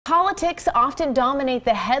Politics often dominate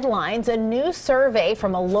the headlines. A new survey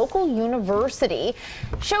from a local university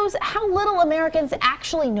shows how little Americans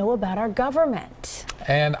actually know about our government.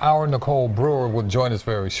 And our Nicole Brewer will join us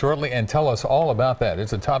very shortly and tell us all about that.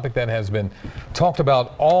 It's a topic that has been talked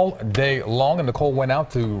about all day long, and Nicole went out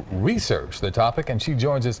to research the topic, and she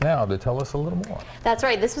joins us now to tell us a little more. That's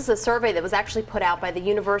right. This was a survey that was actually put out by the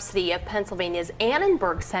University of Pennsylvania's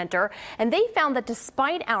Annenberg Center, and they found that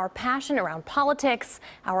despite our passion around politics,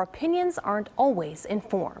 our opinions aren't always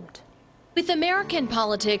informed. With American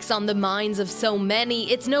politics on the minds of so many,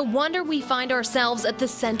 it's no wonder we find ourselves at the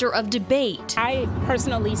center of debate. I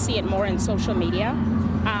personally see it more in social media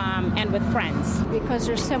and with friends. Because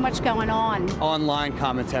there's so much going on. Online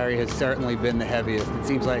commentary has certainly been the heaviest. It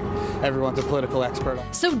seems like everyone's a political expert.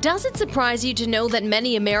 So does it surprise you to know that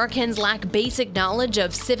many Americans lack basic knowledge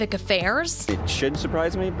of civic affairs? It should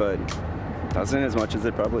surprise me, but doesn't as much as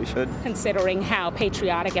it probably should. Considering how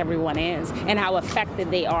patriotic everyone is and how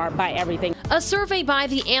affected they are by everything. A survey by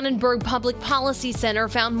the Annenberg Public Policy Center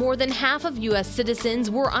found more than half of U.S.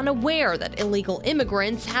 citizens were unaware that illegal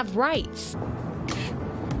immigrants have rights.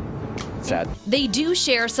 Sad. They do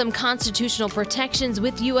share some constitutional protections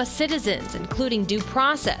with U.S. citizens, including due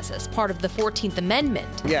process as part of the 14th Amendment.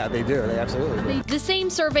 Yeah, they do. They absolutely do. The same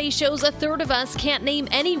survey shows a third of us can't name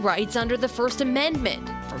any rights under the First Amendment,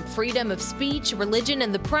 from freedom of speech, religion,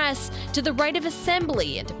 and the press to the right of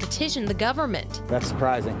assembly and to petition the government. That's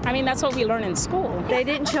surprising. I mean, that's what we learn in school. They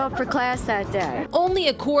didn't show up for class that day. Only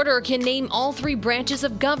a quarter can name all three branches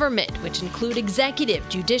of government, which include executive,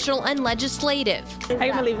 judicial, and legislative.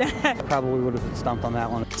 I can believe that. Probably would have been stumped on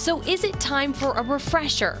that one. So is it time for a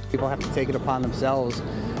refresher? People have to take it upon themselves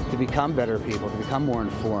to become better people, to become more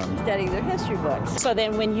informed. Study their history books. So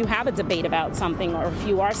then when you have a debate about something, or if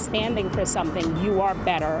you are standing for something, you are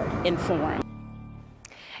better informed.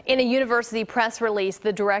 In a university press release,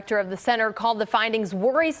 the director of the center called the findings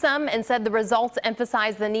worrisome and said the results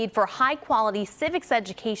emphasize the need for high-quality civics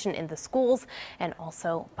education in the schools and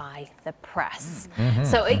also by the press.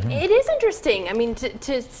 So it is interesting, I mean,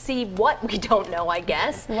 to see what we don't know, I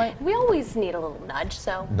guess. We always need a little nudge,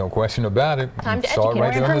 so. No question about it. Time to Saw it educate.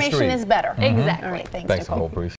 right More there on the information street. is better. Exactly. All right, thanks, Thanks, Nicole. Nicole. Appreciate it.